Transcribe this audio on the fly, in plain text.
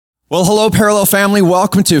Well, hello, Parallel family.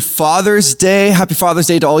 Welcome to Father's Day. Happy Father's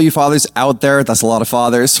Day to all you fathers out there. That's a lot of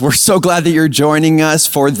fathers. We're so glad that you're joining us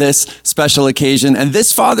for this special occasion. And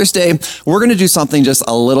this Father's Day, we're going to do something just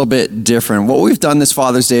a little bit different. What we've done this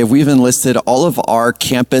Father's Day, we've enlisted all of our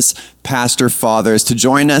campus pastor fathers to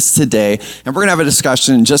join us today. And we're going to have a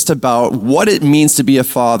discussion just about what it means to be a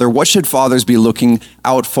father. What should fathers be looking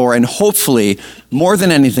out for? And hopefully, more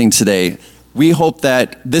than anything today, we hope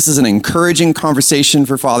that this is an encouraging conversation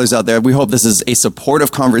for fathers out there. We hope this is a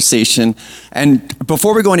supportive conversation. And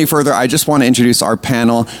before we go any further, I just want to introduce our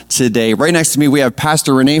panel today. Right next to me, we have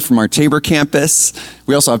Pastor Renee from our Tabor campus.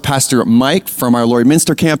 We also have Pastor Mike from our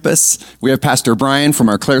Lloydminster campus. We have Pastor Brian from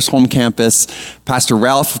our Claresholm campus, Pastor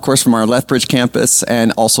Ralph, of course, from our Lethbridge campus,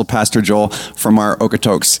 and also Pastor Joel from our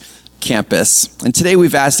Okotoks campus. And today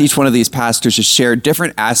we've asked each one of these pastors to share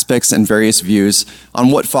different aspects and various views on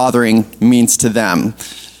what fathering means to them.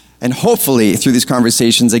 And hopefully through these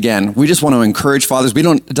conversations, again, we just want to encourage fathers.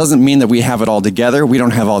 It doesn't mean that we have it all together. We don't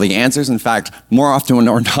have all the answers. In fact, more often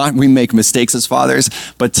or not, we make mistakes as fathers.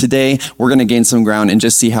 But today we're going to gain some ground and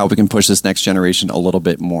just see how we can push this next generation a little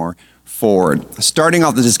bit more forward. Starting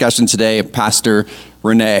off the discussion today, Pastor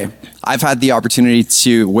Renee, I've had the opportunity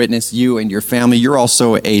to witness you and your family. You're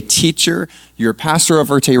also a teacher, you're a pastor of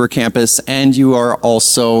our Tabor campus, and you are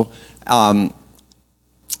also, how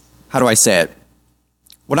do I say it?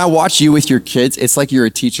 When I watch you with your kids, it's like you're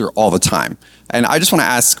a teacher all the time. And I just want to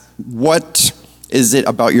ask, what is it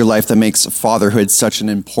about your life that makes fatherhood such an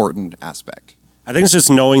important aspect? I think it's just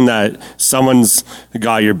knowing that someone's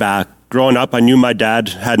got your back. Growing up, I knew my dad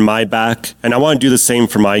had my back, and I want to do the same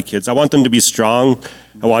for my kids. I want them to be strong.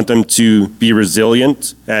 I want them to be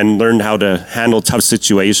resilient and learn how to handle tough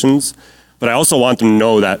situations. But I also want them to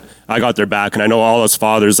know that I got their back, and I know all us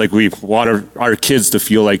fathers, we want our kids to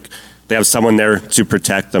feel like they have someone there to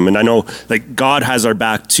protect them. And I know God has our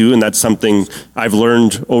back too, and that's something I've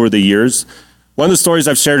learned over the years. One of the stories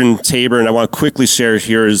I've shared in Tabor, and I want to quickly share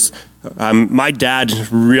here, is my dad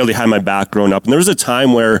really had my back growing up. And there was a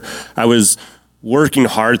time where I was working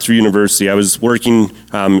hard through university. I was working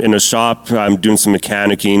in a shop, doing some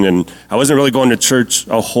mechanicking, and I wasn't really going to church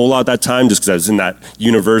a whole lot at that time just because I was in that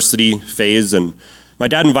university phase. And my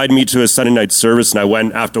dad invited me to a Sunday night service, and I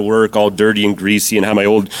went after work all dirty and greasy and had my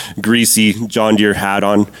old greasy John Deere hat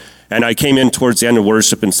on. And I came in towards the end of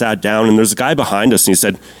worship and sat down, and there's a guy behind us, and he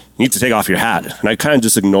said, "You need to take off your hat." And I kind of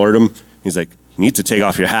just ignored him. He's like, "You need to take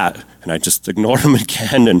off your hat." And I just ignored him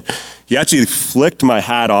again, and he actually flicked my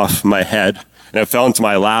hat off my head, and it fell into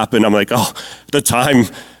my lap, and I'm like, at the time,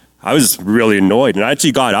 I was really annoyed. And I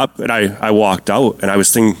actually got up, and I walked out, and I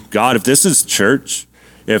was thinking, God, if this is church,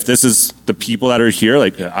 if this is the people that are here,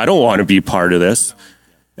 I don't want to be part of this.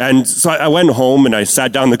 And so I went home, and I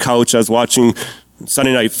sat down on the couch. I was watching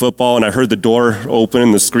Sunday night football, and I heard the door open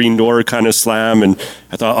and the screen door kind of slam, and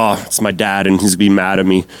I thought, it's my dad, and he's gonna be mad at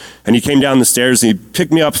me. And he came down the stairs, and he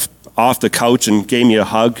picked me up off the couch and gave me a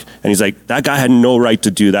hug, and he's like, "That guy had no right to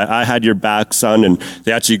do that. I had your back, son." And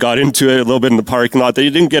they actually got into it a little bit in the parking lot. They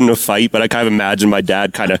didn't get in a fight, but I kind of imagine my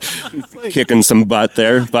dad kind of kicking some butt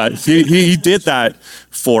there. But he did that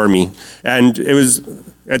for me, and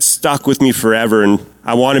it stuck with me forever, and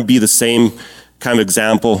I want to be the same kind of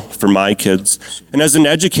example for my kids. And as an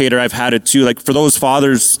educator, I've had it too. For those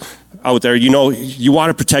fathers out there, you want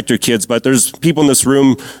to protect your kids, but there's people in this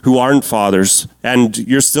room who aren't fathers, and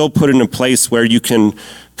you're still put in a place where you can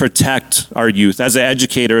protect our youth. As an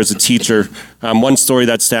educator, as a teacher, one story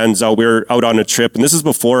that stands out, we were out on a trip, and this is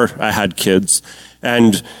before I had kids,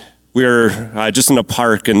 and we were just in a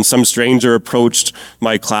park, and some stranger approached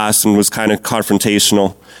my class and was kind of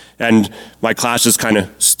confrontational. And my class just kind of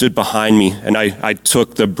stood behind me, and I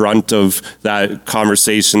took the brunt of that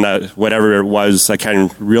conversation, that whatever it was, I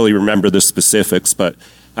can't really remember the specifics, but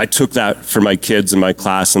I took that for my kids in my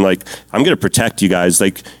class, and I'm going to protect you guys.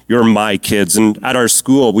 You're my kids. And at our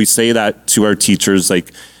school, we say that to our teachers,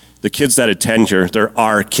 the kids that attend here, they're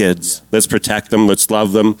our kids. Let's protect them, let's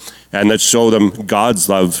love them, and let's show them God's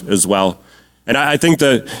love as well. And I think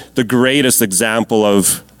the greatest example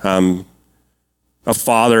of a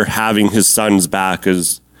father having his son's back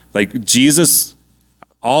is Jesus,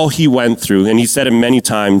 all he went through, and he said it many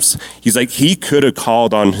times, he could have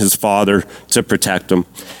called on his father to protect him.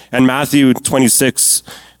 And Matthew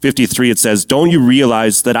 26:53, it says, "Don't you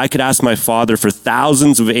realize that I could ask my father for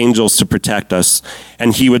thousands of angels to protect us,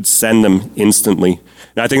 and he would send them instantly?"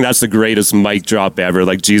 And I think that's the greatest mic drop ever.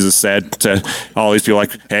 Jesus said to all these people,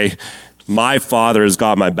 hey, my father has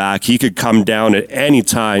got my back. He could come down at any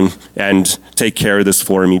time and take care of this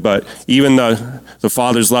for me. But even the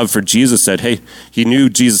Father's love for Jesus said, hey, he knew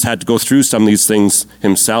Jesus had to go through some of these things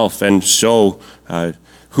himself and show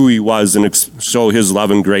who he was and show his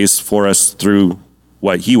love and grace for us through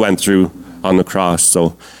what he went through on the cross.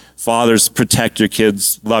 So fathers, protect your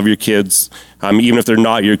kids, love your kids. Even if they're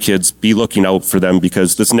not your kids, be looking out for them,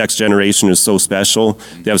 because this next generation is so special.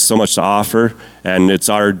 They have so much to offer, and it's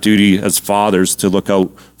our duty as fathers to look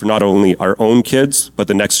out for not only our own kids, but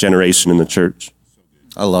the next generation in the church.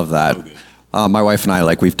 I love that. My wife and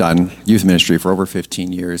I, we've done youth ministry for over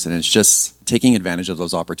 15 years, and it's just taking advantage of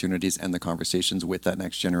those opportunities and the conversations with that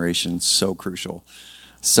next generation, so crucial.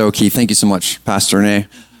 So key. Thank you so much, Pastor Renee.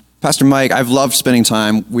 Pastor Mike, I've loved spending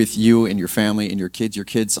time with you and your family and your kids. Your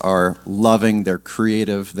kids are loving, they're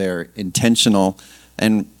creative, they're intentional.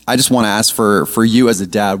 And I just want to ask for you as a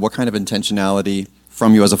dad, what kind of intentionality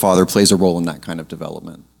from you as a father plays a role in that kind of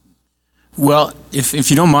development? Well,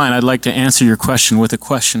 if you don't mind, I'd like to answer your question with a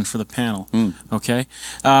question for the panel. Okay?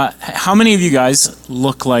 How many of you guys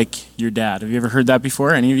look like your dad? Have you ever heard that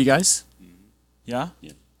before? Any of you guys? Yeah?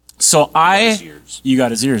 So you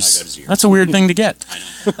got his ears. That's a weird thing to get.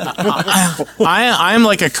 I am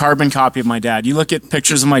like a carbon copy of my dad. You look at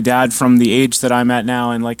pictures of my dad from the age that I'm at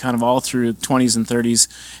now and kind of all through 20s and 30s,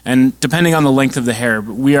 and depending on the length of the hair,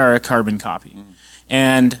 we are a carbon copy.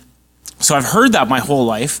 And so I've heard that my whole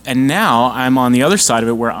life, and now I'm on the other side of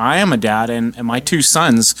it where I am a dad, and my two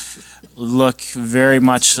sons look very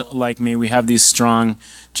much like me. We have these strong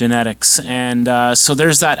genetics. And so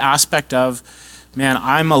there's that aspect of, man,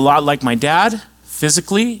 I'm a lot like my dad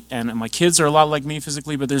physically, and my kids are a lot like me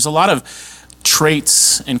physically, but there's a lot of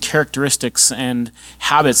traits and characteristics and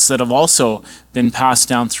habits that have also been passed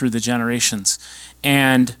down through the generations.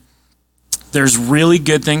 And there's really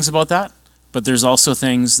good things about that, but there's also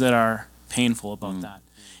things that are painful about that.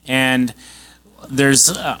 And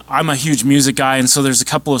I'm a huge music guy, and so there's a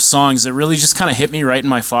couple of songs that really just kind of hit me right in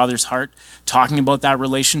my father's heart, talking about that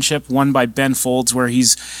relationship. One by Ben Folds, where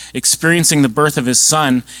he's experiencing the birth of his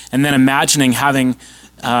son, and then imagining having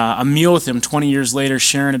a meal with him 20 years later,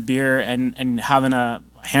 sharing a beer and having a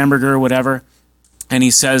hamburger or whatever. And he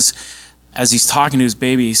says, as he's talking to his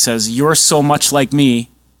baby, he says, "You're so much like me,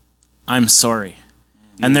 I'm sorry."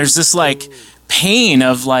 And there's this pain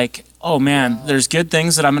of oh man, there's good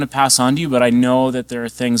things that I'm going to pass on to you, but I know that there are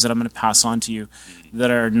things that I'm going to pass on to you that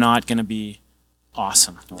are not going to be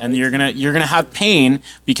awesome. And you're going to have pain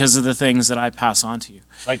because of the things that I pass on to you.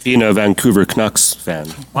 Like being a Vancouver Canucks fan.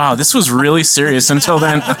 Wow, this was really serious until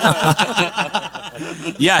then.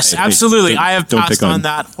 Yes, absolutely. I have passed on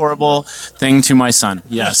that horrible thing to my son.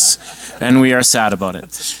 Yes. And we are sad about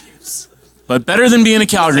it. But better than being a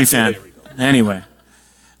Calgary fan. Anyway.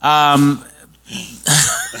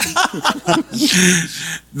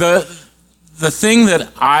 The thing that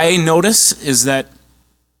I notice is that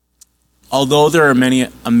although there are many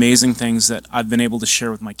amazing things that I've been able to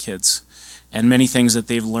share with my kids, and many things that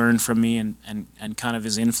they've learned from me and kind of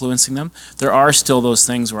is influencing them, there are still those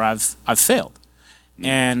things where I've failed.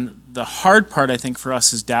 And the hard part, I think, for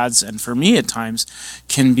us as dads, and for me at times,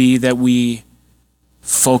 can be that we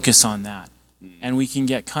focus on that. And we can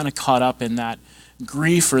get kind of caught up in that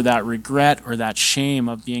grief or that regret or that shame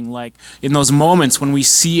of being in those moments when we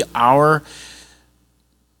see our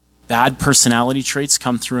bad personality traits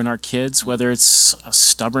come through in our kids, whether it's a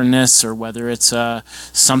stubbornness or whether it's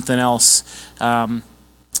something else,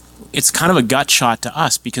 it's kind of a gut shot to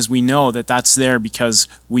us because we know that that's there because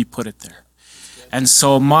we put it there. And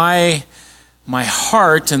so my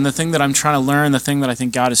heart and the thing that I'm trying to learn, the thing that I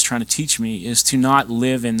think God is trying to teach me is to not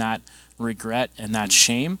live in that regret and that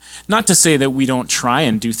shame. Not to say that we don't try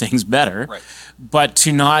and do things better, right, but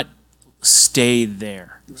to not stay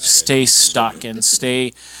there, stay stuck and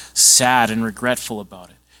stay sad and regretful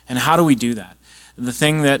about it. And how do we do that? The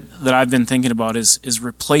thing that I've been thinking about is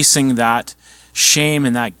replacing that shame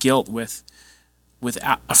and that guilt with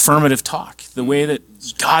affirmative talk. The way that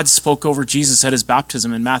God spoke over Jesus at his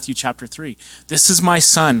baptism in Matthew chapter 3. This is my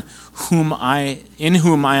son in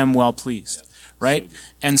whom I am well pleased. Right?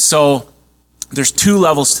 And so there's two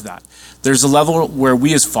levels to that. There's a level where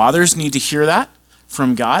we as fathers need to hear that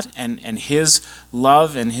from God and his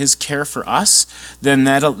love and his care for us. Then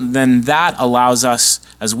that allows us,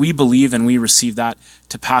 as we believe and we receive that,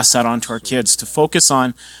 to pass that on to our kids, to focus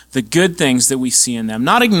on the good things that we see in them.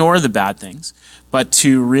 Not ignore the bad things, but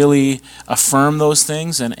to really affirm those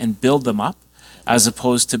things and build them up, as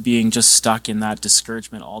opposed to being just stuck in that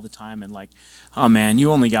discouragement all the time and oh man,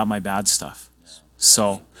 you only got my bad stuff.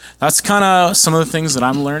 So that's kind of some of the things that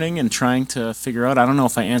I'm learning and trying to figure out. I don't know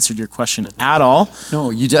if I answered your question at all.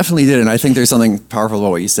 No, you definitely did. And I think there's something powerful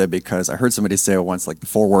about what you said, because I heard somebody say once, the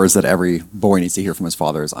 4 words that every boy needs to hear from his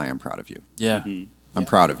father is, "I am proud of you." Yeah. I'm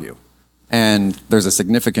proud of you. And there's a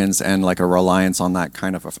significance and like a reliance on that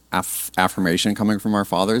kind of affirmation coming from our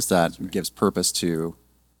fathers that gives purpose to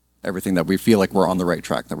everything, that we feel like we're on the right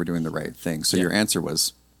track, that we're doing the right thing. So your answer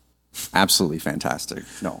was absolutely fantastic.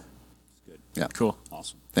 No. Good. Yeah. Cool.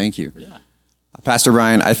 Awesome. Thank you. Yeah. Pastor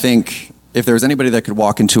Ryan, I think if there was anybody that could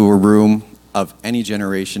walk into a room of any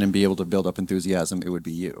generation and be able to build up enthusiasm, it would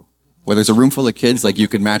be you. Whether it's a room full of kids, like you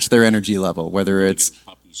could match their energy level, whether it's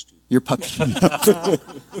Puppies too. your puppies.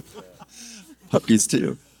 Puppies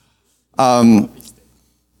too.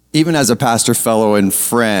 Even as a pastor, fellow, and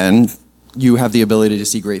friend, you have the ability to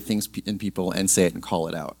see great things in people and say it and call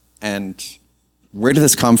it out. And where did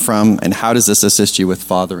this come from, and how does this assist you with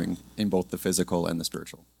fathering in both the physical and the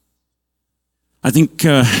spiritual? I think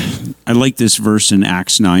I like this verse in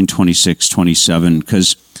Acts 9:26-27,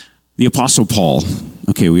 because the Apostle Paul,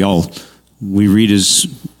 okay, we read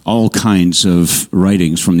all kinds of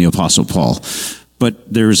writings from the Apostle Paul,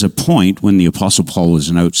 but there's a point when the Apostle Paul was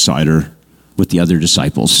an outsider with the other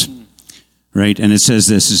disciples, right? And it says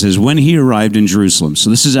this, it says, when he arrived in Jerusalem, so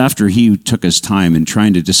this is after he took his time in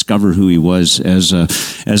trying to discover who he was as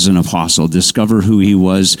an apostle, discover who he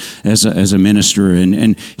was as a minister,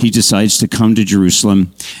 and he decides to come to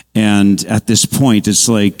Jerusalem. And at this point, it's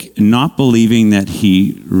like not believing that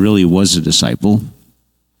he really was a disciple.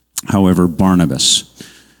 However, Barnabas,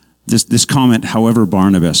 this comment, however,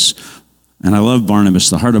 Barnabas, and I love Barnabas,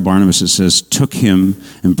 the heart of Barnabas, it says, took him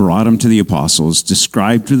and brought him to the apostles,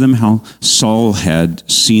 described to them how Saul had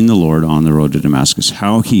seen the Lord on the road to Damascus,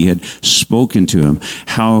 how he had spoken to him,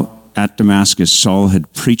 how at Damascus Saul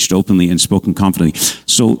had preached openly and spoken confidently.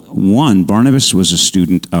 So one, Barnabas was a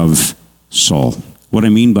student of Saul. What I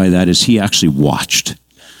mean by that is he actually watched.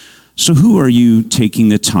 So who are you taking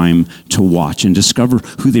the time to watch and discover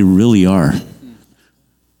who they really are?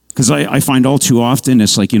 Because I find all too often,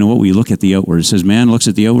 it's like, we look at the outward. It says, man looks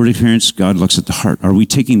at the outward appearance, God looks at the heart. Are we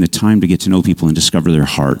taking the time to get to know people and discover their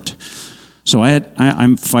heart? So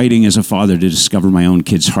I'm fighting as a father to discover my own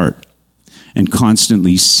kid's heart and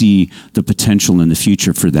constantly see the potential in the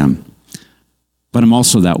future for them. But I'm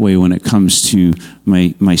also that way when it comes to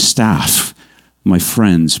my staff, my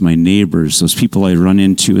friends, my neighbors, those people I run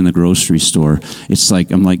into in the grocery store. It's like,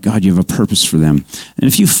 I'm like, God, you have a purpose for them. And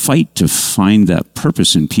if you fight to find that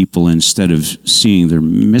purpose in people instead of seeing their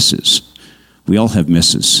misses, we all have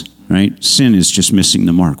misses, right? Sin is just missing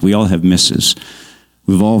the mark. We all have misses.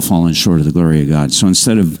 We've all fallen short of the glory of God. So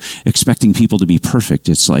instead of expecting people to be perfect,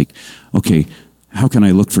 it's like, okay, how can I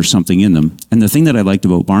look for something in them? And the thing that I liked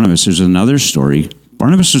about Barnabas, there's another story.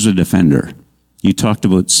 Barnabas was a defender. You talked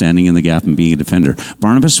about standing in the gap and being a defender.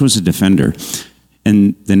 Barnabas was a defender.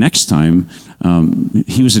 And the next time,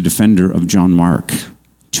 he was a defender of John Mark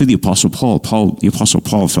to the Apostle Paul. The Apostle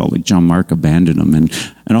Paul felt like John Mark abandoned him.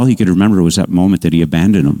 And all he could remember was that moment that he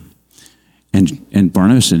abandoned him. And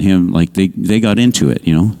Barnabas and him, like they got into it,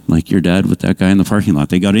 like your dad with that guy in the parking lot.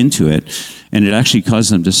 They got into it, and it actually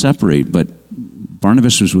caused them to separate. But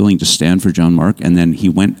Barnabas was willing to stand for John Mark, and then he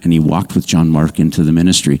went and he walked with John Mark into the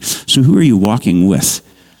ministry. So who are you walking with?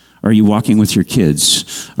 Are you walking with your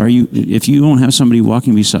kids? If you don't have somebody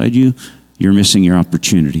walking beside you, you're missing your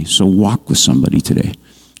opportunity. So walk with somebody today.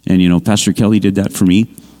 And Pastor Kelly did that for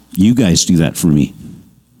me. You guys do that for me.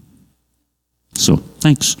 So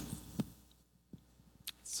thanks.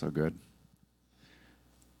 So good.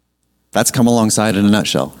 That's come alongside in a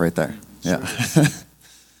nutshell right there. Yeah.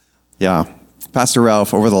 Yeah. Pastor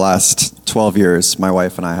Ralph, over the last 12 years, my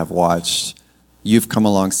wife and I have watched, you've come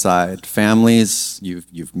alongside families,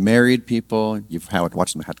 you've married people,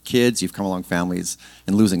 watched them have kids, you've come along families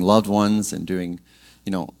and losing loved ones and doing,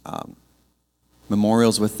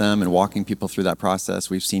 memorials with them and walking people through that process.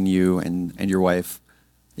 We've seen you and your wife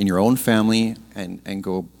in your own family and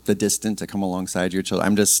go the distance to come alongside your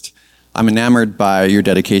children. I'm enamored by your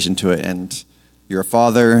dedication to it, and you're a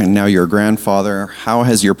father and now you're a grandfather. How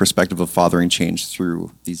has your perspective of fathering changed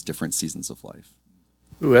through these different seasons of life?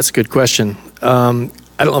 Ooh, that's a good question. I don't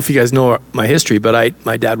know if you guys know my history, but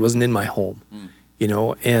my dad wasn't in my home,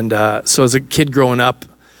 and so as a kid growing up,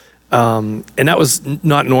 and that was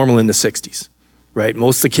not normal in the 60s. Right,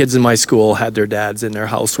 most of the kids in my school had their dads in their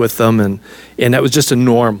house with them, and that was just a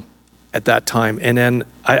norm at that time. And then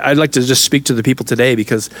I'd like to just speak to the people today,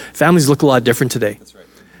 because families look a lot different today. That's right.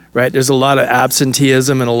 Right, there's a lot of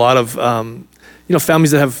absenteeism and a lot of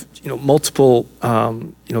families that have multiple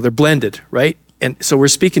they're blended, right? And so we're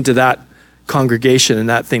speaking to that congregation and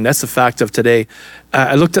that thing. That's the fact of today.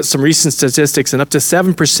 I looked at some recent statistics, and up to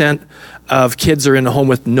 7% of kids are in a home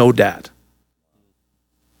with no dad.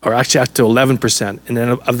 Or actually up to 11%. And then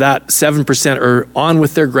of that, 7% are on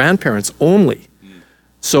with their grandparents only.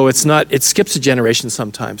 So it skips a generation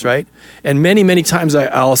sometimes, right? And many, many times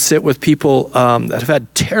I'll sit with people that have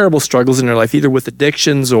had terrible struggles in their life, either with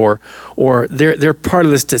addictions or they're part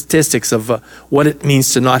of the statistics of what it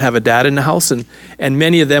means to not have a dad in the house. And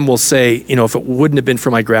many of them will say, if it wouldn't have been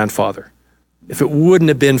for my grandfather, if it wouldn't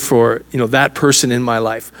have been for, that person in my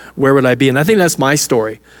life, where would I be? And I think that's my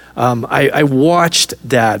story. I watched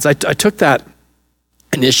dads. I took that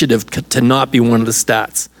initiative to not be one of the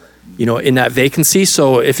stats, in that vacancy.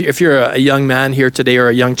 So if you're a young man here today or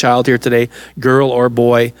a young child here today, girl or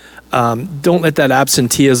boy, don't let that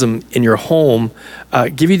absenteeism in your home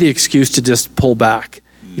give you the excuse to just pull back.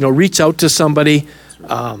 Reach out to somebody,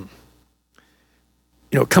 come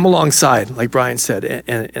alongside, like Brian said,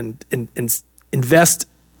 and invest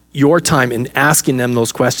your time in asking them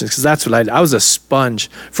those questions, because that's what I was a sponge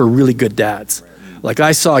for really good dads. Like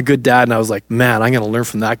I saw a good dad and I was like, man, I'm going to learn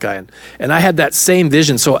from that guy. And I had that same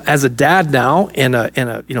vision. So as a dad now and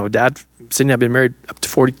a dad, Sydney, I've been married up to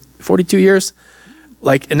 42 years.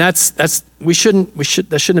 And that shouldn't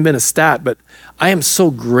have been a stat, but I am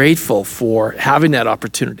so grateful for having that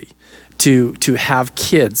opportunity to have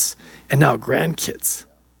kids and now grandkids,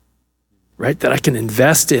 right? That I can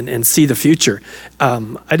invest in and see the future.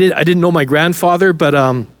 I didn't know my grandfather, but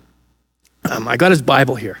I got his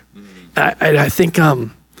Bible here. I think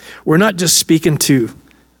we're not just speaking to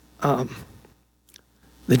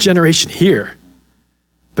the generation here,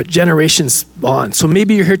 but generations on. So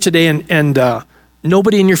maybe you're here today and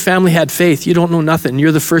nobody in your family had faith. You don't know nothing.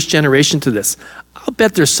 You're the first generation to this. I'll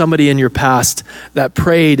bet there's somebody in your past that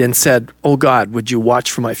prayed and said, "Oh God, would you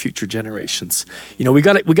watch for my future generations?" We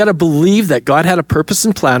got to believe that God had a purpose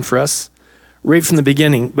and plan for us right from the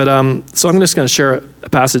beginning. But so I'm just going to share a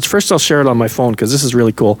passage. First, I'll share it on my phone because this is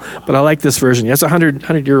really cool. But I like this version. He has a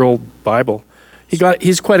 100-year-old Bible.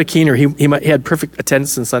 He's quite a keener. He had perfect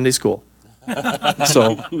attendance in Sunday school.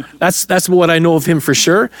 So that's what I know of him for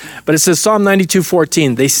sure. But it says Psalm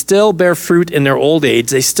 92:14. They still bear fruit in their old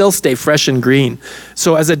age. They still stay fresh and green.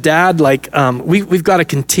 So as a dad, we've got to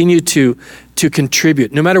continue to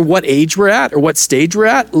contribute, no matter what age we're at or what stage we're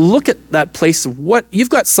at. Look at that place of what you've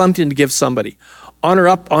got, something to give somebody. Honor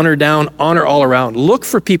up, honor down, honor all around. Look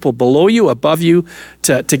for people below you, above you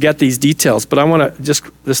to get these details. But I want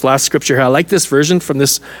to this last scripture here. I like this version from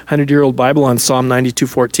this 100-year-old Bible on Psalm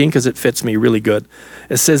 92:14 because it fits me really good.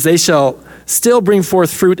 It says, "They shall still bring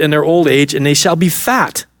forth fruit in their old age, and they shall be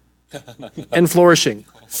fat and flourishing."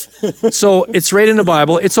 So it's right in the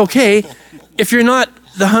Bible. It's okay if you're not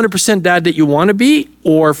the 100% dad that you want to be,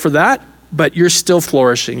 or for that, but you're still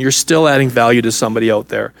flourishing. You're still adding value to somebody out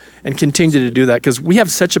there, and continue to do that because we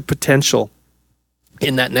have such a potential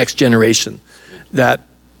in that next generation that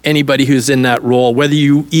anybody who's in that role, whether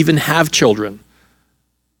you even have children,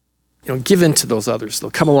 give in to those others.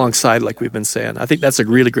 They'll come alongside, like we've been saying. I think that's a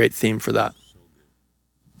really great theme for that.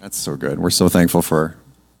 That's so good. We're so thankful for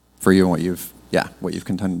you and what you've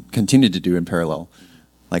continued to do in parallel,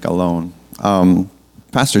 like alone.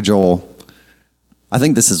 Pastor Joel, I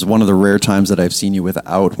think this is one of the rare times that I've seen you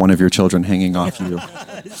without one of your children hanging off you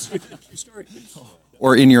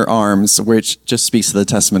or in your arms, which just speaks to the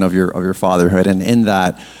testament of your fatherhood. And in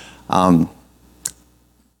that, I'm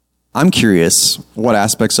curious what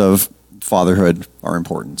aspects of fatherhood are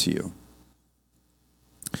important to you.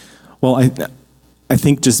 Well, I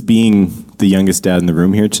think just being the youngest dad in the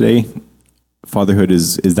room here today, fatherhood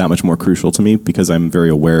is that much more crucial to me because I'm very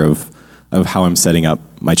aware of how I'm setting up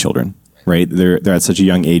my children. Right, they're at such a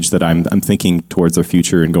young age that I'm thinking towards their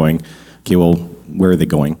future and going, okay, well, where are they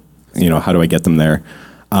going? How do I get them there?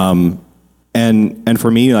 And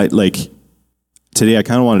for me, like today, I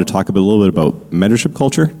kind of wanted to talk a little bit about mentorship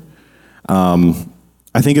culture.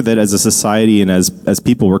 I think of that as a society and as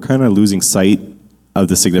people, we're kind of losing sight of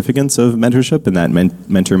the significance of mentorship and that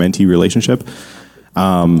mentor-mentee relationship.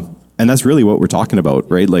 And that's really what we're talking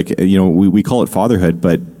about, right? We call it fatherhood,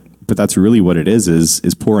 but that's really what it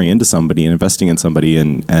is pouring into somebody and investing in somebody.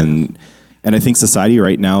 And I think society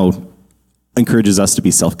right now encourages us to be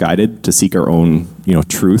self-guided, to seek our own,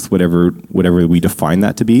 truth, whatever we define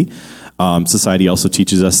that to be. Society also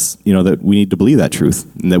teaches us, that we need to believe that truth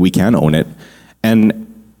and that we can own it. And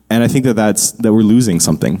I think that we're losing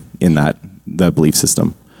something in that belief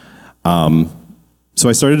system. So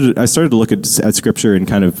I started to look at scripture and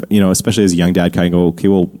kind of, especially as a young dad, kind of go, okay,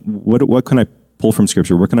 well, what can I pull from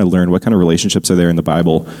scripture? What can I learn? What kind of relationships are there in the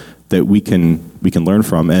Bible that we can learn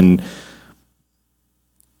from? And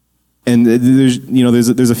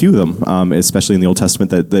there's a few of them, especially in the Old Testament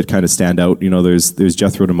that kind of stand out. There's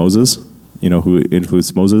Jethro to Moses, who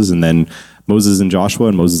influenced Moses, and then Moses and Joshua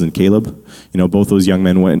and Moses and Caleb. Both those young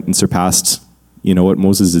men went and surpassed what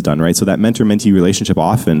Moses has done, right? So that mentor-mentee relationship,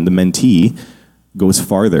 often the mentee goes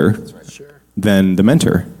farther than the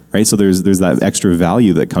mentor, right? So there's that extra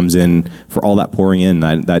value that comes in for all that pouring in,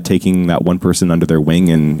 that taking that one person under their wing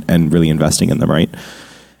and really investing in them, right?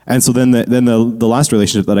 And so then the last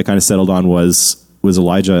relationship that I kind of settled on was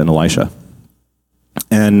Elijah and Elisha.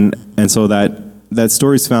 And so that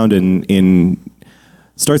story is found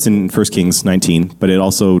starts in 1 Kings 19, but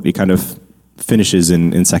it kind of finishes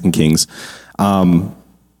in 2 Kings.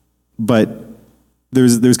 But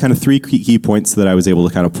there's kind of three key points that I was able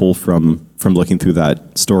to kind of pull from looking through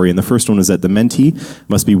that story. And the first one is that the mentee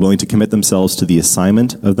must be willing to commit themselves to the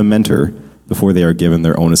assignment of the mentor before they are given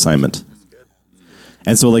their own assignment.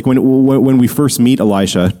 And so like when we first meet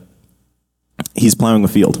Elisha, he's plowing a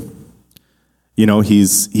field.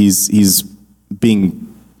 He's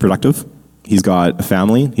being productive. He's got a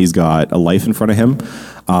family. He's got a life in front of him.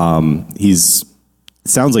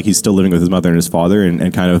 Sounds like he's still living with his mother and his father,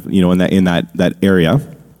 and kind of in that area.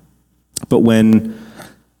 But when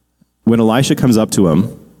Elisha comes up to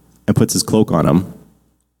him and puts his cloak on him,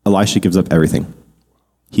 Elisha gives up everything.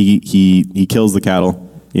 He kills the cattle,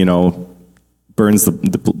 burns the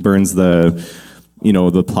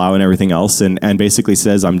plow and everything else, and basically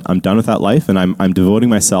says, I'm done with that life, and I'm devoting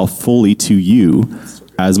myself fully to you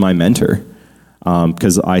as my mentor,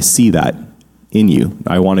 because I see that in you.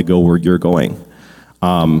 I want to go where you're going.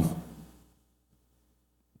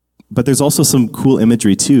 But there's also some cool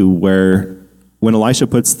imagery too, where when Elisha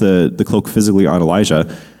puts the cloak physically on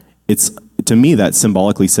Elijah, it's, to me, that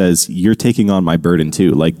symbolically says, you're taking on my burden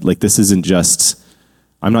too. Like this isn't just,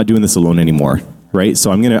 I'm not doing this alone anymore, right?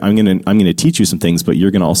 So I'm gonna teach you some things, but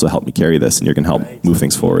you're gonna also help me carry this, and you're gonna help move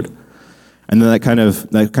things forward. And then that kind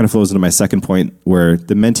of flows into my second point, where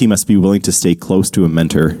the mentee must be willing to stay close to a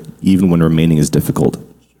mentor, even when remaining is difficult.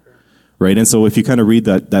 Right? And so if you kind of read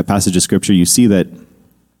that passage of scripture, you see that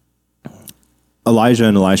Elijah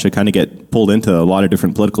and Elisha kind of get pulled into a lot of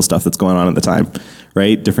different political stuff that's going on at the time,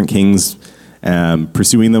 right? Different kings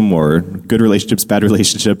pursuing them, or good relationships, bad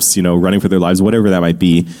relationships, running for their lives, whatever that might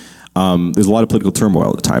be. There's a lot of political turmoil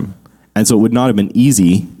at the time. And so it would not have been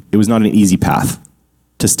easy. It was not an easy path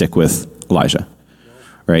to stick with Elijah,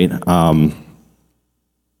 right?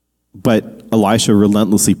 But Elisha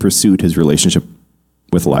relentlessly pursued his relationship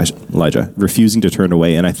with Elijah, refusing to turn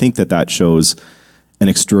away. And I think that shows an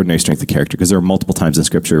extraordinary strength of character, because there are multiple times in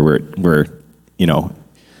Scripture where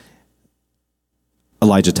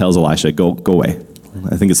Elijah tells Elisha, go away.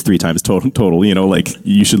 I think it's 3 times total,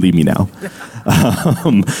 you should leave me now.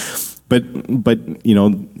 But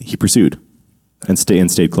he pursued and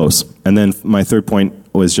stayed close. And then my third point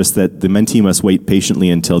was just that the mentee must wait patiently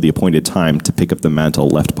until the appointed time to pick up the mantle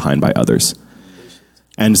left behind by others.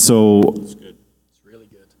 And so,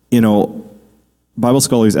 Bible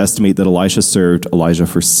scholars estimate that Elisha served Elijah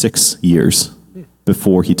for 6 years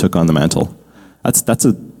before he took on the mantle. That's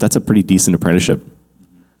a pretty decent apprenticeship.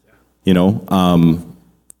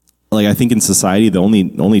 I think in society, the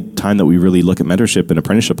only time that we really look at mentorship and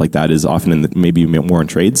apprenticeship like that is often maybe more in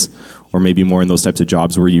trades, or maybe more in those types of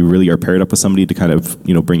jobs where you really are paired up with somebody to kind of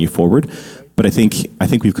bring you forward. But I think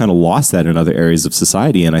we've kind of lost that in other areas of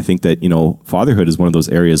society, and I think that fatherhood is one of those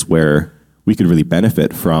areas where we could really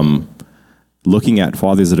benefit from looking at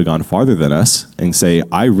fathers that have gone farther than us and say,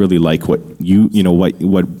 I really like what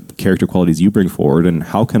what character qualities you bring forward, and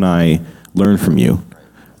how can I learn from you,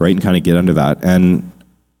 right? And kind of get under that. And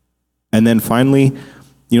then finally,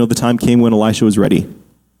 the time came when Elisha was ready,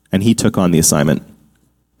 and he took on the assignment,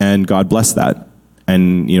 and God blessed that.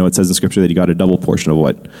 And it says in Scripture that he got a double portion of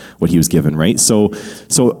what he was given, right? So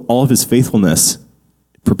all of his faithfulness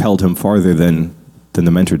propelled him farther than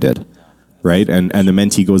the mentor did, right? And the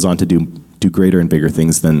mentee goes on to do greater and bigger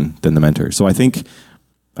things than the mentor. So I think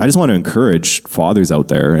I just want to encourage fathers out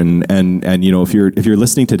there, and if you're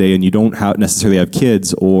listening today and you don't necessarily have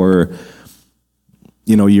kids, or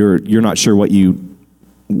you're not sure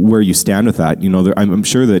where you stand with that, I'm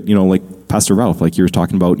sure that like Pastor Ralph, like you were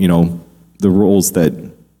talking about, the roles that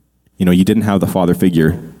you didn't have the father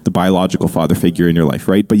figure, the biological father figure in your life,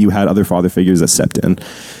 right? But you had other father figures that stepped in,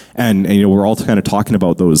 and we're all kind of talking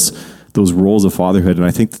about those roles of fatherhood, and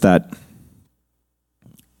I think that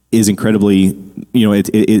is incredibly,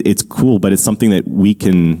 it's cool, but it's something that we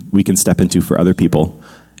can step into for other people,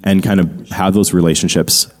 and kind of have those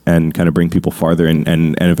relationships and kind of bring people farther and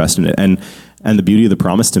invest in it. And the beauty of the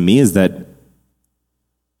promise to me is that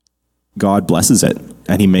God blesses it,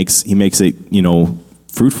 and he makes it,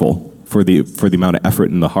 fruitful for the amount of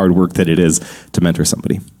effort and the hard work that it is to mentor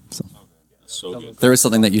somebody. So good. There was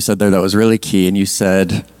something that you said there that was really key, and you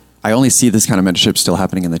said, I only see this kind of mentorship still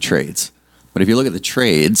happening in the trades. But if you look at the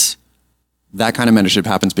trades, that kind of mentorship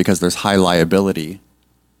happens because there's high liability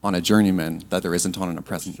on a journeyman that there isn't on an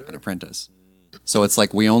apprentice. So it's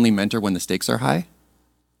like we only mentor when the stakes are high,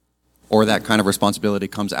 or that kind of responsibility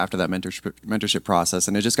comes after that mentorship process.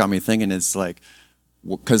 And it just got me thinking, it's like,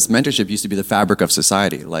 because mentorship used to be the fabric of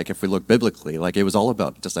society. Like if we look biblically, like it was all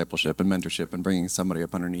about discipleship and mentorship and bringing somebody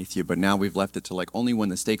up underneath you. But now we've left it to like only when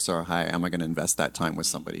the stakes are high am I going to invest that time with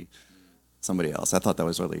somebody else. I thought that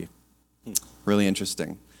was really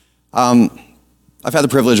interesting. I've had the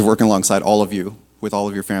privilege of working alongside all of you, with all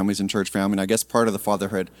of your families and church family. And I guess part of the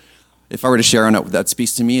fatherhood, if I were to share on it, that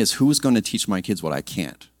speaks to me is who's going to teach my kids what I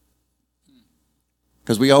can't.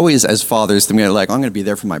 Because we always, as fathers, think like, I'm going to be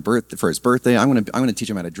there for his birthday. I'm going to teach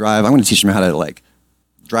him how to drive. I'm going to teach him how to like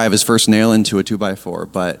drive his first nail into a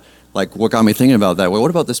 2x4. But like, what got me thinking about that? Well,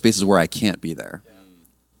 what about the spaces where I can't be there?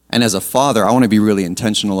 And as a father, I want to be really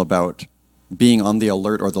intentional about being on the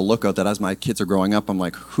alert or the lookout that as my kids are growing up, I'm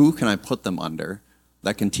like, who can I put them under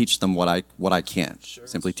that can teach them what I can't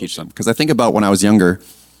simply teach them? Because I think about when I was younger,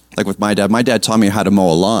 like with my dad taught me how to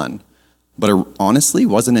mow a lawn. But it honestly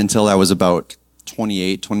wasn't until I was about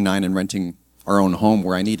 28, 29 and renting our own home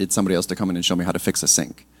where I needed somebody else to come in and show me how to fix a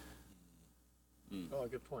sink. Oh,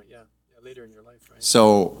 good point. Yeah. Later in your life, right?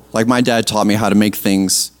 So like my dad taught me how to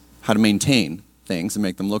maintain things and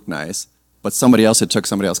make them look nice. But it took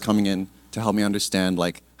somebody else coming in to help me understand,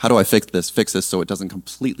 like, how do I fix this so it doesn't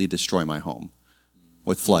completely destroy my home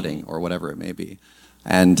with flooding or whatever it may be.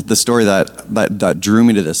 And the story that drew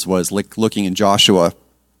me to this was like looking in Joshua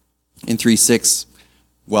in 3:6,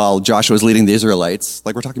 while Joshua was leading the Israelites,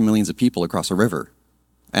 like we're talking millions of people across a river.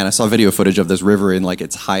 And I saw video footage of this river in like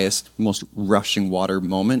its highest, most rushing water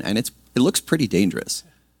moment, and it looks pretty dangerous,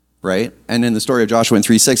 right? And in the story of Joshua in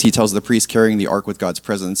 3:6, he tells the priest carrying the ark with God's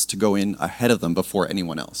presence to go in ahead of them before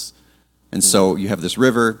anyone else. And so you have this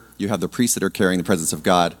river, you have the priests that are carrying the presence of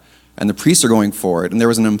God, and the priests are going forward, and there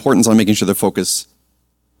was an importance on making sure the focus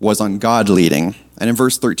was on God leading. And in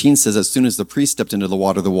verse 13 says, as soon as the priest stepped into the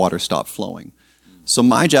water stopped flowing. So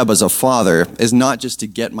my job as a father is not just to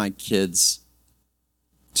get my kids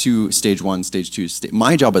to stage 1, stage 2.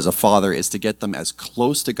 My job as a father is to get them as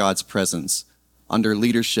close to God's presence under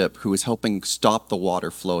leadership who is helping stop the water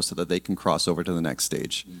flow so that they can cross over to the next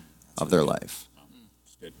stage of their life.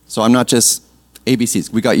 So I'm not just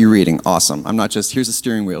ABCs. We got you reading. Awesome. I'm not just, here's a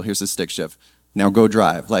steering wheel, here's a stick shift. Now go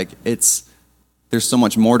drive. Like there's so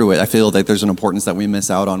much more to it. I feel like there's an importance that we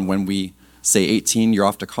miss out on when we say 18, you're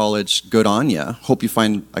off to college, good on ya. Hope you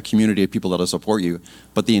find a community of people that'll support you.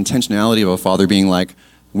 But the intentionality of a father being like,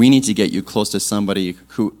 we need to get you close to somebody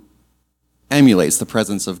who emulates the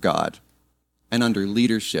presence of God and under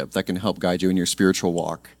leadership that can help guide you in your spiritual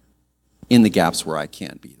walk in the gaps where I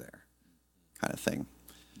can't be there, kind of thing.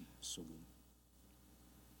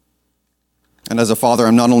 And as a father,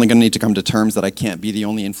 I'm not only going to need to come to terms that I can't be the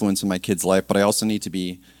only influence in my kid's life, but I also need to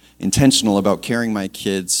be intentional about carrying my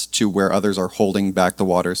kids to where others are holding back the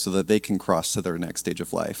water so that they can cross to their next stage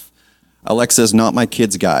of life. Alexa is not my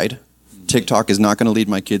kid's guide. TikTok is not going to lead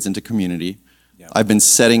my kids into community. I've been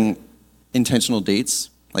setting intentional dates,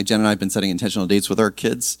 like Jen and I have been setting intentional dates with our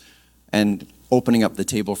kids and opening up the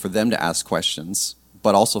table for them to ask questions,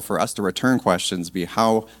 but also for us to return questions,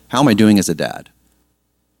 how am I doing as a dad?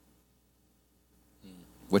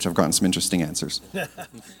 Which I've gotten some interesting answers.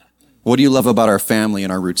 What do you love about our family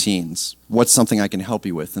and our routines? What's something I can help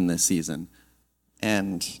you with in this season?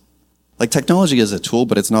 And like technology is a tool,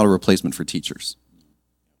 but it's not a replacement for teachers.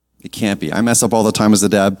 It can't be. I mess up all the time as a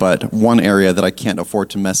dad, but one area that I can't afford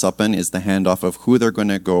to mess up in is the handoff of who they're going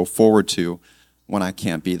to go forward to when I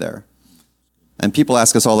can't be there. And people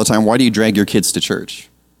ask us all the time, why do you drag your kids to church?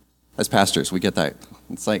 As pastors, we get that.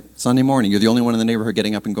 It's like Sunday morning, you're the only one in the neighborhood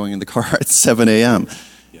getting up and going in the car at 7 a.m.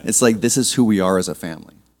 It's like, this is who we are as a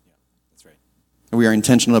family. That's right. We are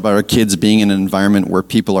intentional about our kids being in an environment where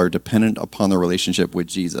people are dependent upon their relationship with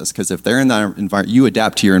Jesus. Because if they're in that environment, you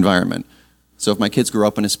adapt to your environment. So if my kids grew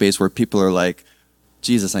up in a space where people are like,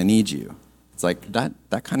 Jesus, I need you. It's like, that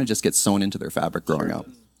kind of just gets sewn into their fabric growing up.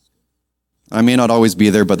 I may not always be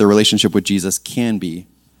there, but their relationship with Jesus can be.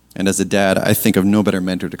 And as a dad, I think of no better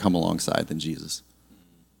mentor to come alongside than Jesus.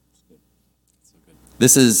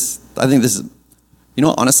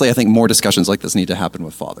 Honestly, I think more discussions like this need to happen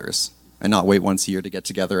with fathers and not wait once a year to get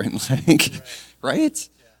together and right?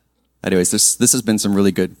 Anyways, this has been some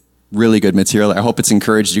really good material. I hope it's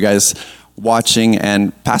encouraged you guys watching.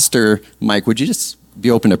 And Pastor Mike, would you just be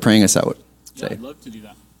open to praying us out today? Yeah, I'd love to do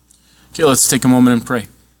that. Okay, let's take a moment and pray.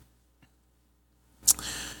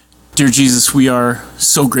 Dear Jesus, we are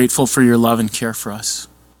so grateful for your love and care for us.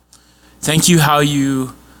 Thank you how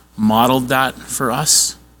you modeled that for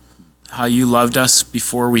us, how you loved us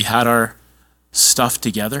before we had our stuff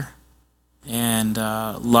together and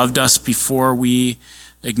loved us before we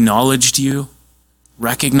acknowledged you,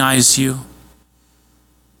 recognized you.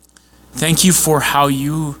 Thank you for how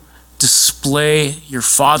you display your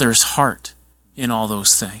Father's heart in all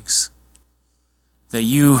those things. That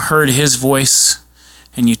you heard his voice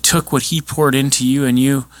and you took what he poured into you and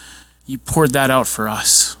you poured that out for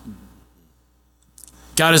us.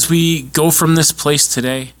 God, as we go from this place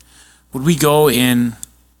today, would we go in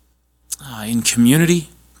community?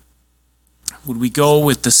 Would we go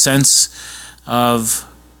with the sense of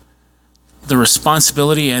the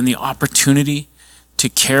responsibility and the opportunity to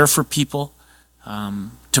care for people,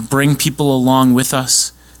 to bring people along with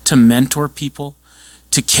us, to mentor people,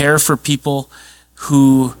 to care for people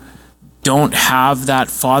who don't have that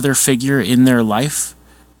father figure in their life?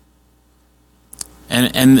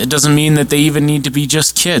 And it doesn't mean that they even need to be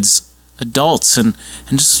just kids, adults, and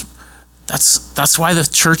just that's why the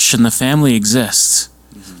church and the family exists.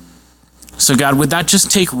 So God, would that just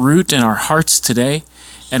take root in our hearts today?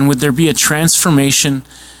 And would there be a transformation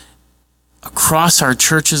across our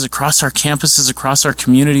churches, across our campuses, across our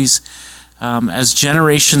communities, as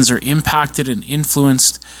generations are impacted and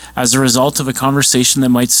influenced as a result of a conversation that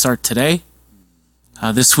might start today,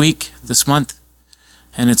 this week, this month,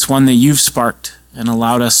 and it's one that you've sparked and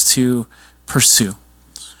allowed us to pursue.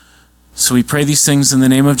 So we pray these things in the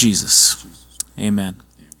name of Jesus. Amen.